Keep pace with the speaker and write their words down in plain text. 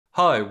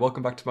Hi,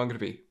 welcome back to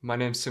MongoDB. My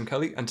name is Tim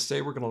Kelly, and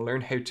today we're going to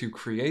learn how to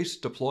create,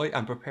 deploy,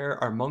 and prepare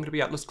our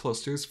MongoDB Atlas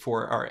clusters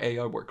for our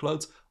AI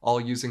workloads, all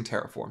using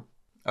Terraform.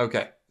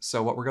 Okay,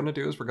 so what we're going to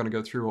do is we're going to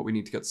go through what we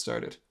need to get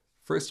started.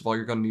 First of all,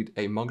 you're going to need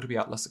a MongoDB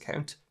Atlas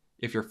account.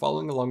 If you're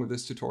following along with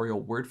this tutorial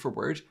word for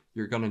word,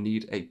 you're going to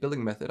need a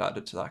billing method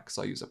added to that because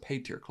I use a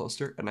paid tier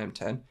cluster, an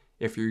M10.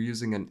 If you're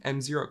using an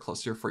M0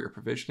 cluster for your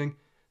provisioning,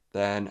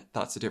 then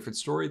that's a different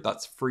story.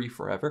 That's free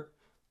forever.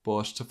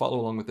 But to follow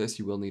along with this,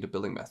 you will need a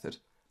billing method.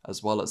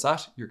 As well as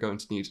that, you're going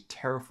to need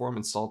Terraform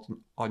installed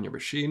on your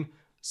machine,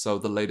 so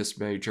the latest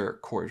major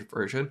core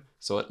version,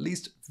 so at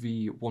least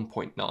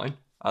v1.9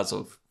 as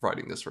of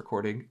writing this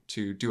recording,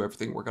 to do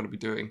everything we're going to be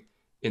doing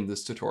in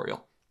this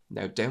tutorial.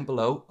 Now down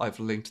below, I've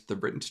linked the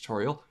written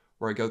tutorial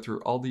where I go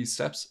through all these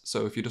steps,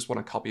 so if you just want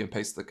to copy and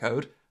paste the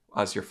code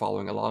as you're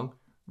following along,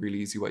 really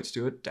easy way to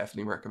do it,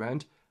 definitely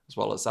recommend. As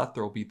well as that,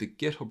 there will be the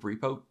GitHub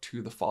repo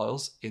to the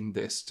files in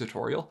this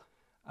tutorial,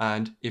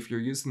 and if you're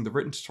using the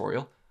written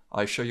tutorial,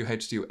 I show you how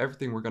to do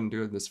everything we're going to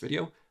do in this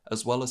video,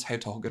 as well as how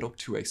to hook it up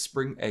to a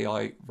Spring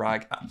AI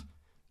RAG app.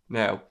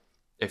 Now,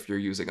 if you're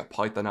using a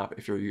Python app,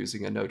 if you're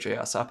using a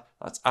Node.js app,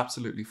 that's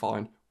absolutely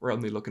fine. We're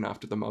only looking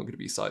after the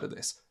MongoDB side of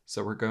this.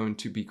 So we're going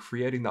to be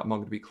creating that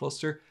MongoDB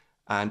cluster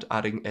and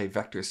adding a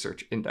vector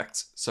search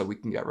index so we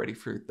can get ready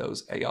for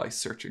those AI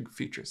searching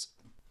features.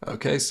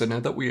 Okay, so now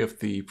that we have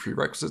the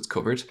prerequisites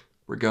covered,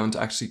 we're going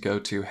to actually go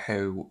to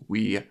how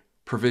we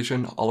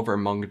provision all of our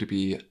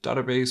MongoDB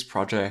database,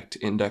 project,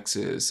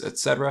 indexes,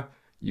 etc.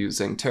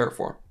 using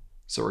Terraform.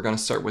 So we're going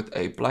to start with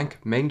a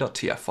blank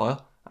main.tf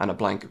file and a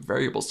blank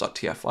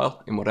variables.tf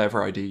file in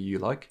whatever ID you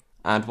like.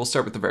 And we'll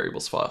start with the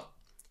variables file.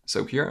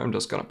 So here I'm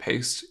just going to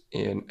paste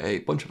in a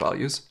bunch of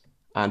values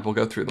and we'll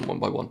go through them one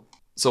by one.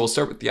 So we'll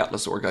start with the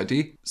Atlas org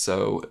ID.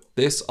 So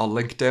this I'll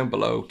link down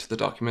below to the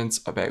documents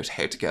about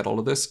how to get all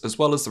of this, as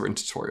well as the written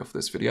tutorial for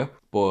this video.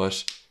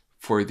 But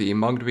for the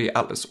MongoDB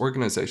Atlas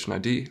organization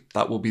ID,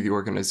 that will be the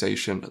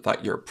organization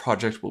that your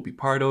project will be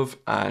part of,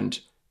 and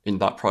in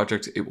that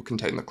project, it will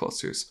contain the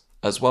clusters.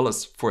 As well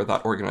as for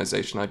that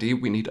organization ID,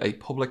 we need a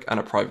public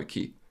and a private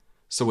key.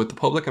 So with the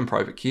public and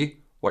private key,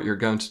 what you're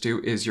going to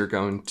do is you're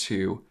going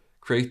to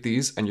create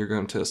these and you're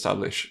going to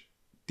establish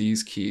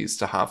these keys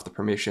to have the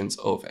permissions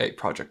of a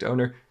project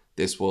owner.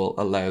 This will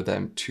allow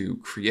them to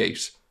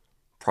create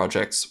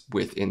projects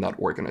within that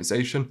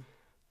organization.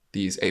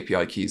 These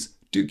API keys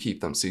do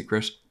keep them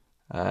secret.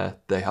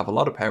 They have a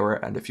lot of power,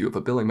 and if you have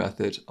a billing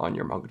method on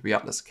your MongoDB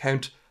Atlas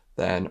account,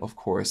 then of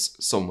course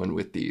someone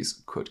with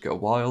these could go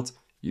wild.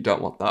 You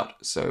don't want that,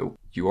 so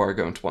you are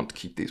going to want to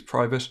keep these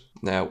private.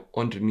 Now,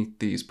 underneath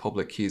these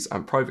public keys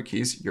and private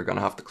keys, you're going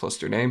to have the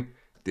cluster name.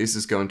 This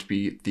is going to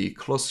be the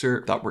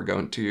cluster that we're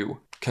going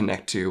to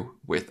connect to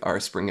with our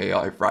Spring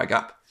AI RAG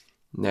app.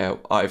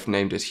 Now, I've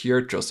named it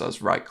here just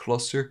as RAG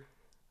cluster.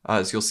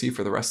 As you'll see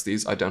for the rest of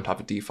these, I don't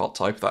have a default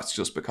type. That's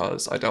just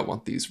because I don't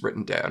want these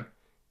written down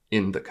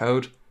in the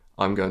code.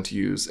 I'm going to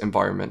use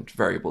environment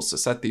variables to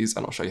set these,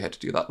 and I'll show you how to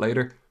do that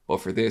later.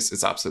 But for this,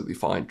 it's absolutely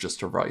fine just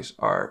to write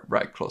our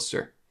RAG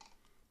cluster.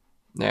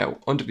 Now,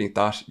 underneath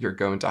that, you're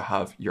going to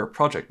have your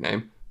project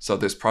name. So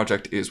this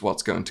project is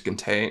what's going to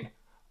contain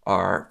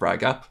our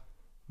RAG app.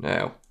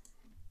 Now,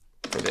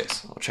 for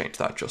this, I'll change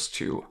that just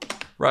to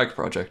RAG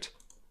project.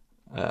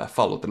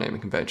 Follow the naming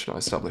convention I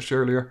established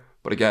earlier.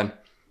 But again,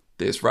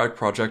 this RAG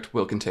project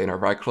will contain our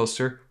RAG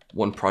cluster.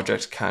 One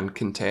project can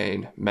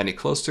contain many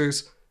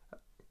clusters,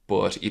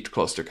 but each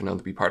cluster can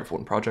only be part of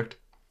one project.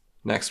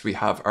 Next, we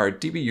have our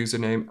DB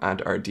username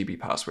and our DB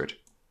password.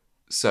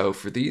 So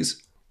for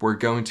these, we're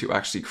going to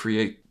actually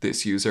create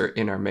this user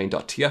in our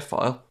main.tf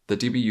file. The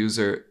DB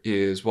user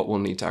is what we'll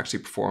need to actually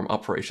perform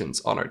operations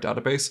on our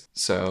database.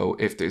 So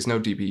if there's no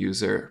DB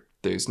user,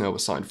 there's no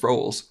assigned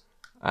roles,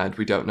 and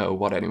we don't know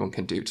what anyone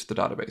can do to the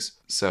database.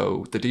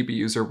 So the DB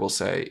user will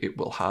say it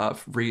will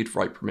have read,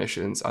 write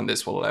permissions, and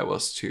this will allow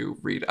us to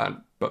read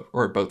and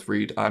both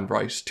read and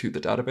write to the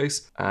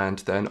database. And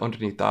then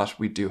underneath that,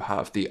 we do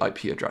have the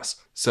IP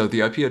address. So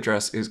the IP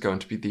address is going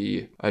to be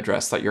the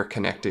address that you're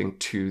connecting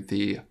to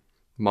the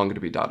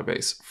MongoDB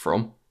database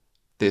from.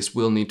 This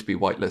will need to be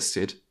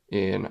whitelisted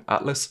in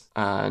Atlas,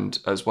 and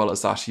as well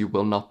as that, you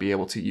will not be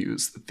able to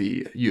use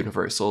the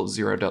universal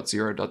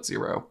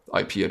 0.0.0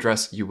 IP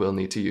address. You will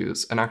need to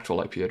use an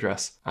actual IP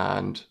address,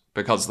 and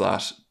because of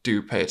that,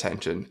 do pay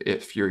attention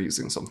if you're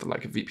using something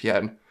like a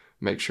VPN.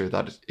 Make sure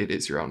that it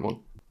is your own one.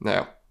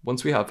 Now,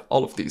 once we have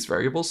all of these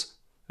variables,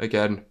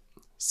 again,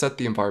 set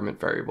the environment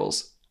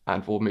variables,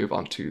 and we'll move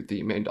on to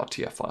the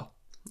main.tf file.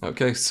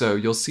 Okay, so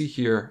you'll see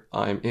here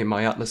I'm in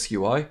my Atlas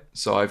UI,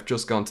 so I've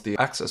just gone to the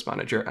Access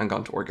Manager and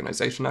gone to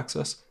Organization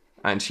Access,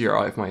 and here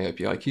I have my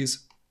API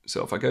keys.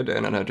 So if I go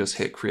down and I just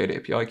hit Create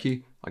API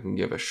Key, I can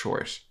give a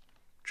short,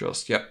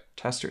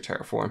 tester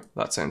Terraform.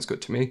 That sounds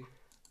good to me.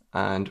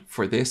 And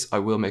for this, I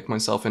will make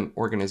myself an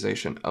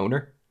organization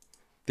owner.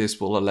 this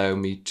will allow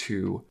me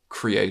to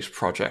create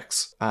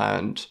projects.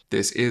 And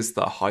this is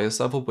the highest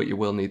level, but you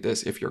will need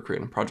this if you're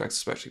creating projects,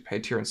 especially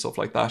paid tier and stuff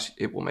like that.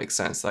 It will make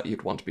sense that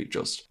you'd want to be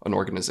just an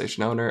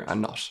organization owner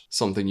and not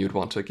something you'd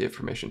want to give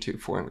permission to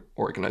for an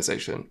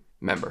organization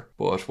member.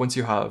 But once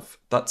you have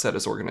that set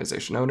as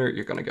organization owner,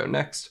 you're going to go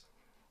next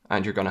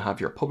and you're going to have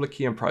your public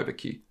key and private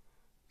key.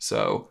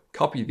 So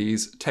copy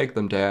these, take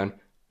them down.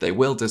 They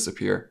will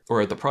disappear,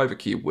 or the private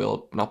key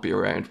will not be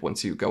around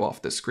once you go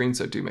off this screen.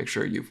 So do make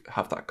sure you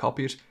have that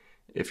copied.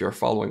 If you're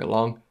following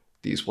along,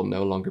 these will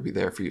no longer be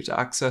there for you to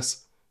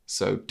access.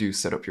 So do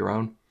set up your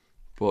own,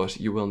 but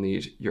you will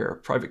need your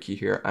private key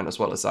here. And as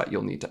well as that,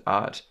 you'll need to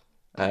add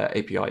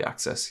API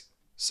access.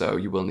 So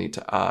you will need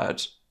to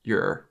add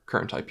your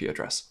current IP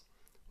address.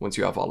 Once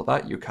you have all of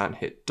that, you can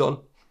hit done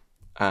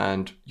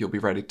and you'll be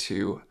ready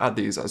to add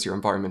these as your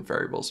environment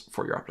variables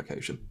for your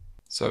application.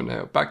 So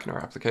now back in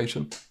our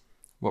application,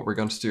 what we're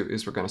going to do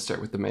is we're going to start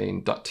with the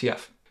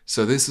main.tf.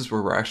 So this is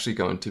where we're actually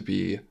going to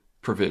be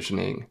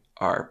provisioning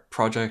our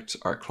project,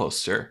 our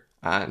cluster,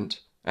 and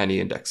any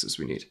indexes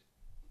we need.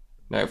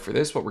 Now for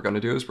this, what we're going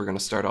to do is we're going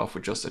to start off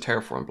with just a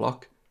Terraform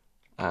block,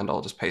 and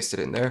I'll just paste it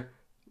in there.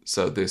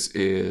 So this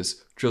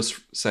is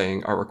just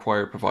saying our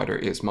required provider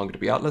is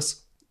MongoDB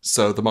Atlas.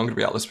 So the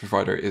MongoDB Atlas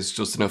provider is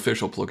just an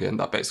official plugin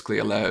that basically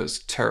allows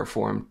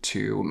Terraform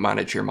to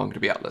manage your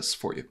MongoDB Atlas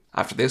for you.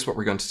 After this, what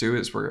we're going to do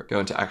is we're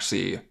going to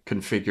actually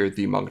configure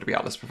the MongoDB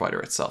Atlas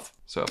provider itself.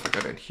 So if I go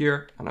down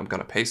here and I'm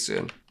going to paste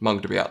in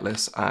MongoDB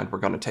Atlas, and we're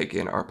going to take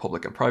in our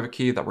public and private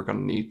key that we're going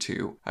to need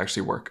to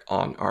actually work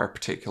on our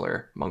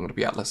particular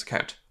MongoDB Atlas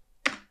account.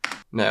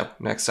 Now,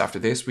 next after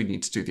this, we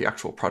need to do the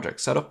actual project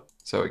setup.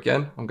 So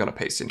again, I'm going to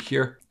paste in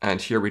here,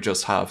 and here we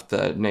just have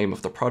the name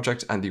of the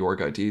project and the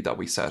org ID that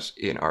we set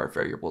in our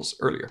variables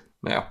earlier.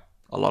 Now,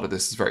 a lot of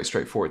this is very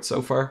straightforward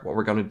so far. What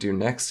we're going to do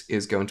next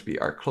is going to be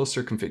our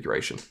cluster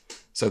configuration.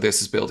 So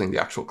this is building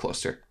the actual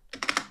cluster.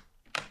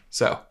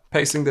 So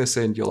pasting this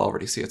in, you'll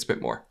already see it's a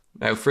bit more.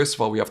 Now, first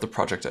of all, we have the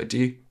project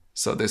ID.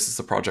 So this is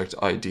the project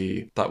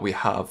ID that we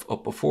have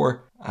up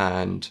before,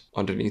 and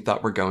underneath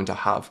that, we're going to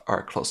have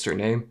our cluster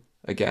name.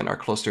 Again, our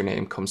cluster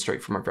name comes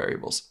straight from our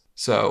variables.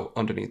 So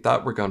underneath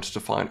that, we're going to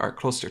define our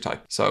cluster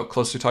type. So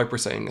cluster type, we're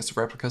saying is a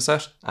replica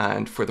set.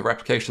 And for the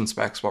replication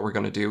specs, what we're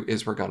going to do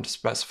is we're going to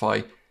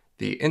specify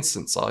the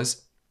instance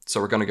size. So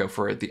we're going to go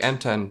for the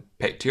M10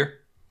 paid tier,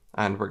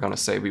 and we're going to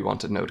say we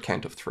want a node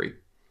count of 3.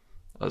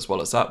 As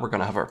well as that, we're going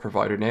to have our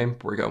provider name.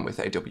 We're going with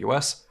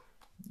AWS.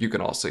 You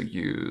can also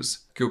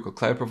use Google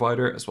Cloud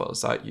Provider. As well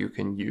as that, you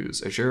can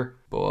use Azure,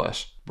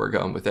 but we're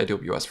going with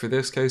AWS for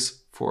this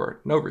case for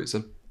no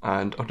reason.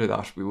 And under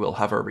that, we will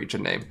have our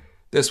region name.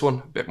 This one,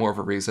 a bit more of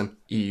a reason,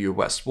 EU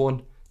West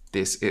 1.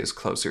 This is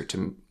closer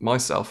to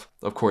myself.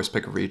 Of course,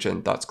 pick a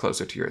region that's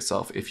closer to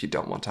yourself if you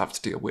don't want to have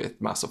to deal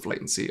with massive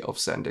latency of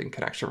sending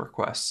connection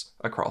requests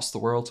across the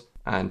world.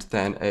 And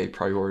then a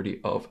priority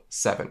of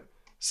 7.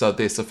 So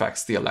this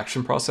affects the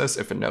election process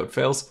if a node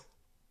fails.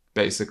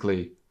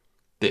 Basically,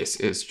 this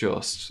is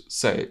just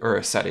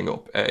setting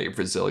up a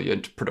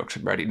resilient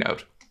production ready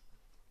node.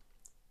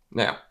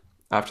 Now,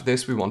 after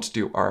this, we want to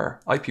do our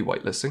IP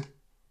whitelisting.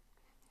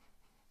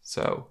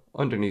 So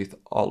underneath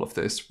all of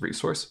this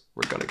resource,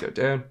 we're going to go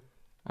down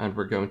and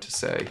we're going to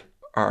say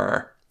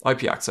our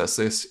IP access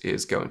list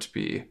is going to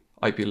be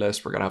IP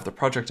list. We're going to have the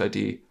project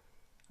ID,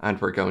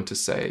 and we're going to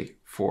say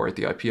for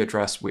the IP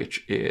address,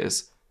 which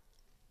is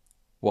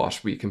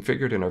what we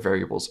configured in our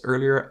variables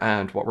earlier,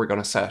 and what we're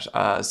going to set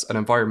as an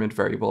environment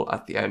variable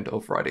at the end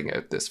of writing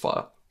out this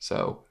file.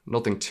 So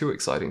nothing too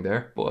exciting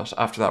there, but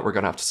after that, we're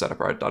going to have to set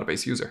up our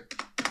database user.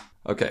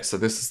 Okay, so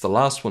this is the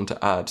last one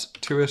to add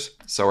to it.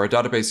 So our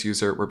database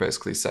user, we're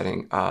basically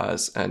setting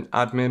as an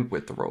admin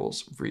with the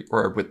roles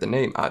with the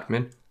name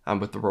admin and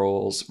with the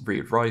roles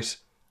read write,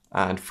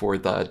 and for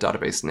the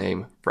database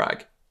name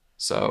rag.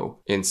 So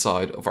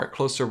inside of our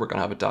cluster, we're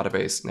going to have a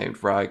database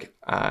named rag,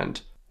 and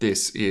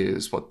this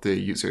is what the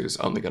user is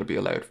only going to be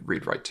allowed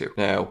read write to.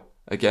 Now,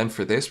 again,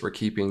 for this, we're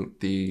keeping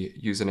the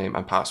username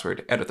and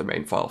password out of the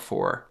main file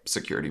for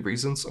security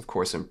reasons. Of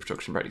course, in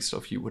production ready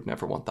stuff, you would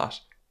never want that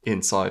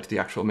inside the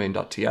actual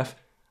main.tf.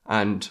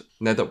 And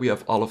now that we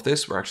have all of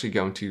this, we're actually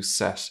going to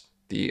set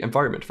the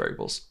environment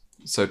variables.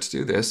 So to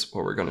do this,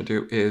 what we're going to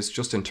do is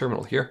just in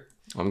terminal here,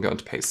 I'm going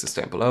to paste this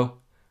down below.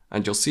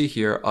 And you'll see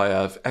here, I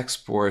have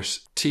export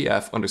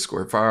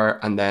tf_var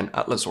and then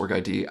atlas org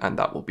ID, and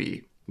that will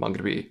be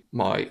MongoDB,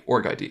 my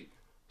org ID.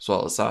 As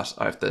well as that,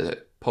 I have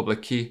the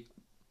public key,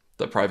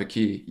 the private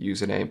key,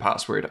 username,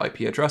 password,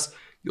 IP address.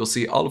 You'll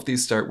see all of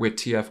these start with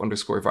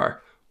tf_var.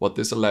 What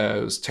this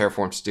allows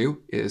Terraform to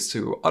do is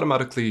to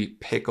automatically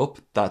pick up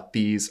that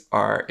these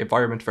are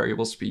environment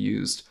variables to be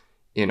used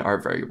in our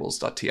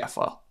variables.tf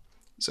file.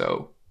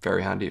 So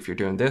very handy if you're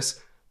doing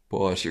this,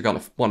 but you're going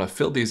to want to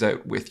fill these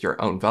out with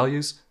your own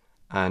values.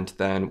 And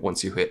then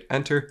once you hit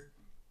enter,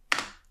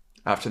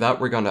 after that,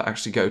 we're going to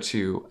actually go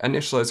to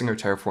initializing our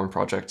Terraform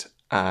project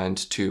and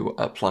to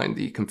applying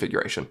the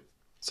configuration.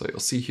 So you'll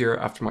see here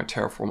after my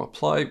Terraform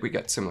apply, we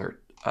get similar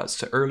as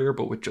to earlier,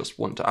 but with just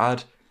one to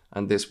add.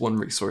 And this one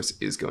resource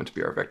is going to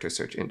be our vector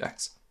search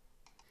index.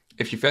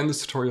 If you found this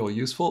tutorial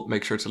useful,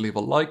 make sure to leave a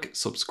like,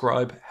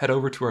 subscribe, head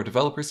over to our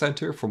Developer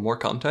Center for more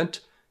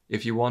content.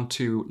 If you want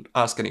to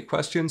ask any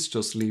questions,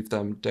 just leave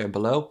them down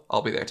below.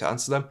 I'll be there to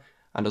answer them.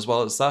 And as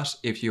well as that,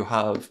 if you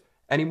have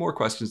any more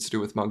questions to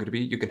do with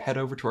MongoDB, you can head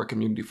over to our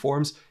community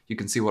forums. You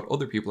can see what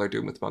other people are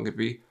doing with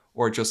MongoDB,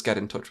 or just get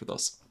in touch with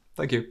us.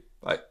 Thank you.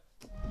 Bye.